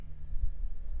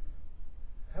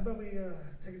about we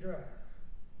take a drive?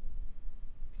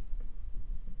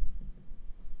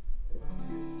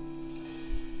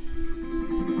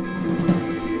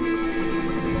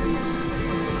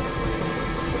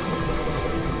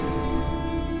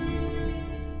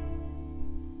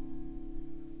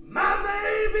 My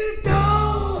baby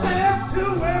don't have to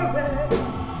worry,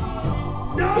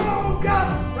 don't got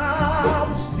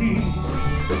problems to sleep.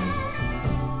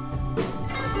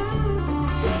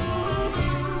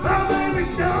 My baby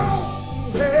don't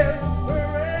have to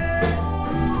worry,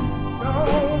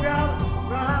 don't got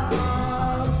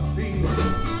problems to sleep.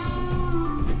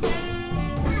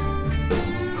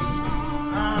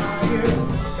 I get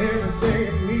everything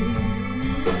I need.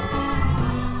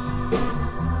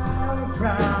 I'm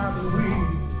driving wheel.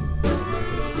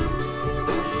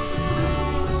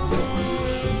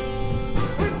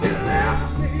 When you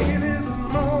left me this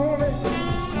morning,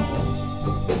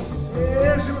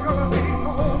 yes, you're gonna be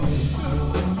home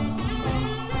soon.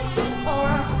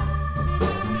 Alright.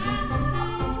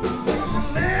 When you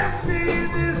left me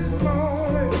this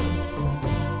morning,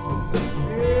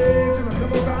 yes, you're gonna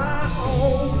come right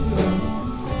home soon.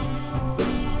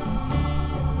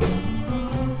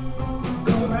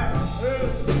 Come back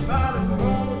early, Friday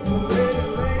morning, or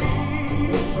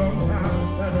late, sometime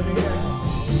Saturday night.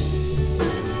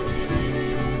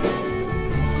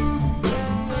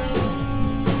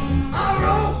 I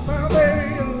wrote my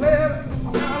baby a letter.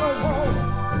 I don't want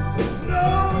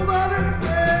nobody to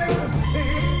beg to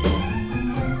see.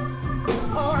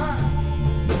 Alright.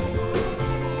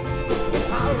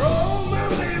 I wrote my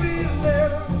baby a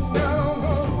letter. I don't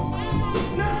want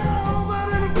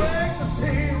nobody to beg to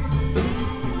see.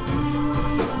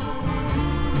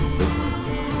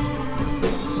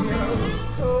 See, I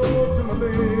go to my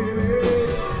baby.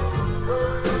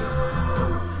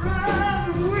 I'm trying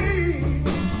to weep.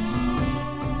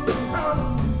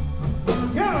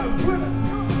 I'm swimming.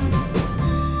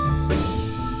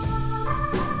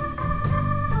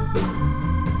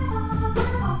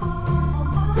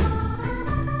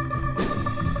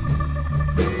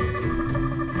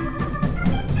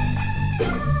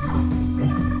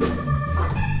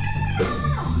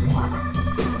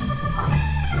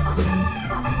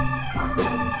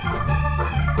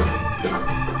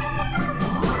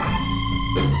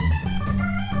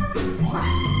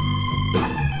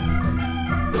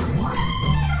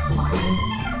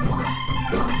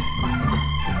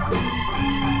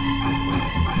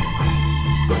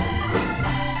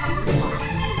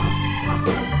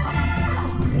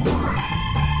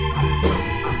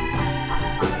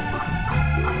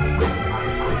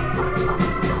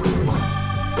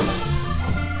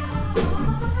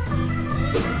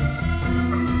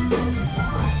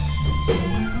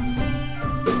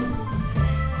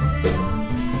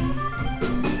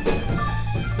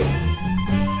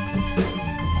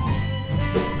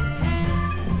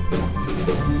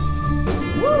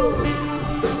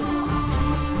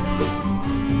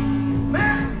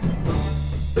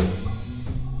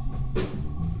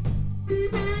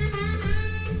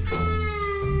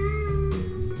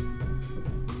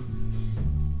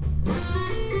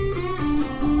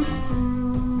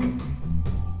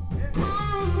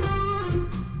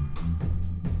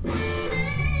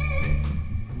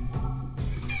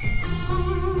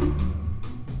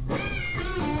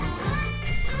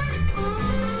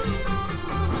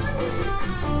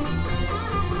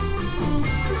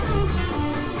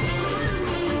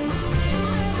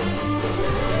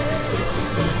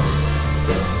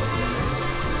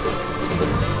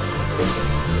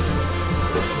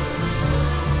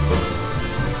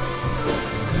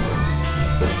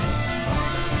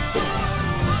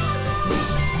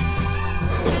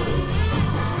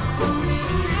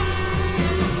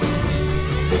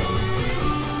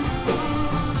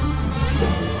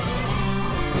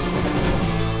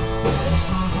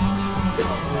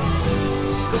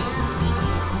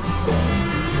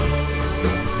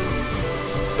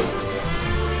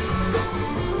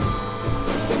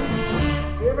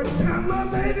 Every time my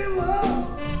baby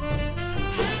walks,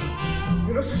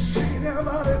 you know she's shaking her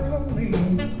body for me.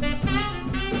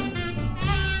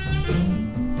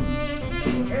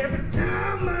 Every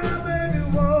time my baby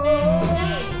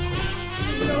walks,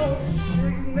 you know she's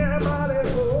shaking her body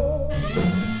for me.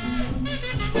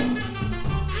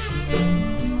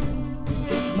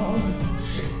 Come on,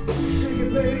 shake, shake it,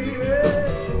 baby.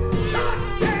 God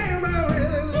damn, I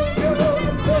really love your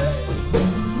baby.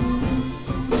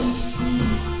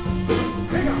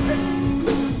 Hang on, hang on.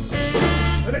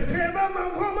 Let me tell you about my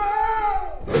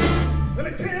woman.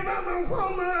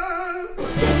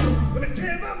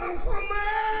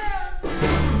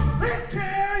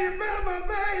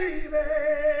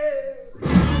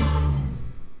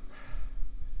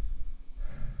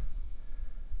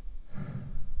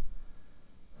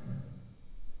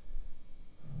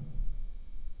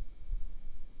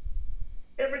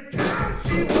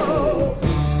 she was.